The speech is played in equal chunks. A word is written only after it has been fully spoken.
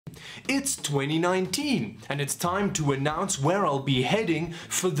It's 2019 and it's time to announce where I'll be heading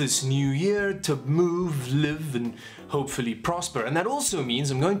for this new year to move, live and hopefully prosper. And that also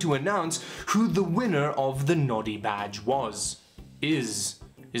means I'm going to announce who the winner of the Noddy Badge is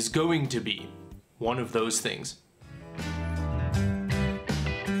going to be. One of those things.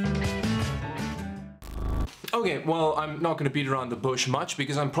 Okay, well, I'm not going to beat around the bush much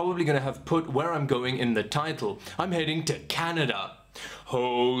because I'm probably going to have put where I'm going in the title. I'm heading to Canada.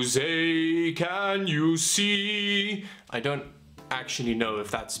 Jose, can you see? I don't actually know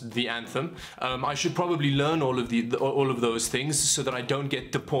if that's the anthem. I should probably learn all of those things so that I don't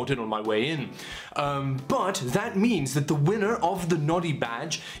get deported on my way in. But that means that the winner of the Noddy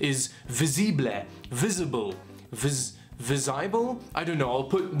Badge is visible. Visible? I don't know, I'll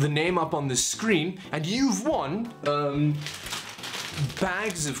put the name up on the screen, and you've won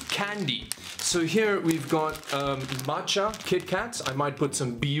bags of candy. So here we've got matcha Kit Kats. I might put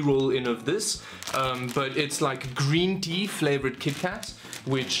some B-roll in of this, but it's like green tea flavored Kit Kats,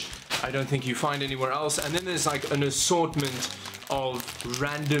 which I don't think you find anywhere else. And then there's like an assortment of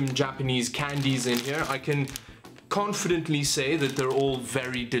random Japanese candies in here. I can confidently say that they're all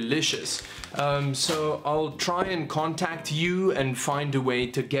very delicious. So I'll try and contact you and find a way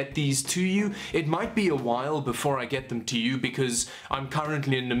to get these to you. It might be a while before I get them to you because I'm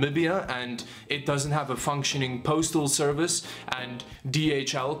currently in Namibia and it doesn't have a functioning postal service and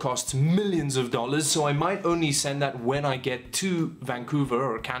DHL costs millions of dollars, so I might only send that when I get to Vancouver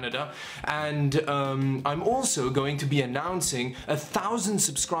or Canada. And I'm also going to be announcing a 1,000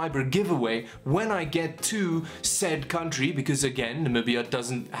 subscriber giveaway when I get to said country because again, Namibia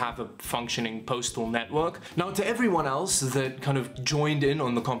doesn't have a functioning postal network. Now to everyone else that kind of joined in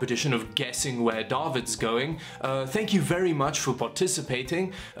on the competition of guessing where Dawid's going, thank you very much for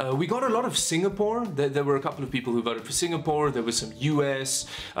participating. We got a lot of Singapore. There were a couple of people who voted for Singapore. There was some US,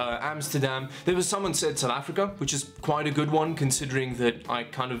 Amsterdam. There was someone said South Africa, which is quite a good one considering that I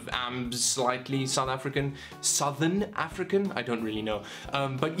kind of am slightly Southern African, I don't really know.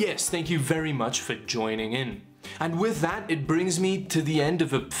 But yes, thank you very much for joining in. And with that, it brings me to the end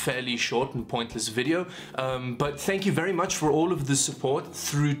of a fairly short and pointless video, but thank you very much for all of the support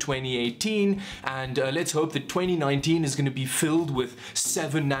through 2018, and let's hope that 2019 is going to be filled with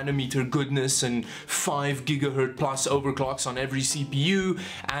 7 nanometer goodness and 5 gigahertz plus overclocks on every CPU,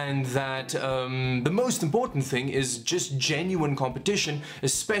 and that the most important thing is just genuine competition,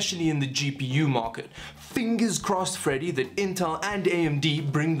 especially in the GPU market. Fingers crossed, Freddy, that Intel and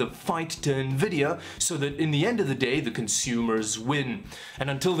AMD bring the fight to Nvidia so that in the end of the day, the consumers win. And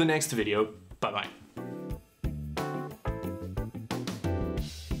until the next video, bye-bye.